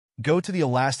Go to the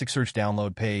Elasticsearch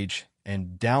download page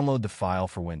and download the file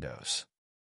for Windows.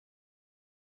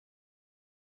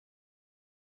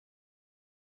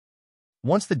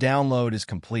 Once the download is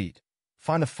complete,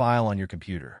 find a file on your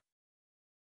computer.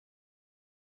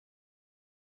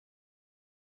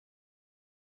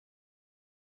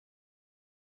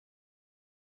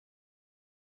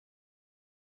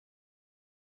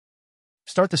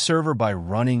 Start the server by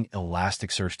running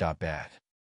elasticsearch.bat.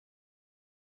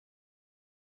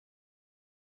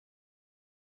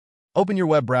 Open your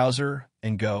web browser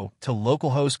and go to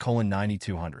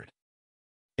localhost:9200.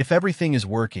 If everything is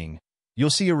working, you'll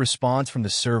see a response from the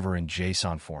server in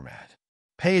JSON format.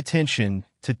 Pay attention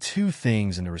to two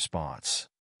things in the response.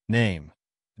 Name.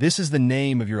 This is the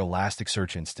name of your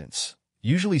Elasticsearch instance,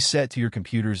 usually set to your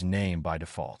computer's name by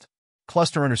default.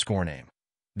 Cluster_name.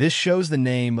 This shows the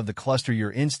name of the cluster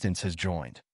your instance has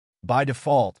joined. By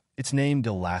default, it's named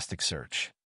Elasticsearch.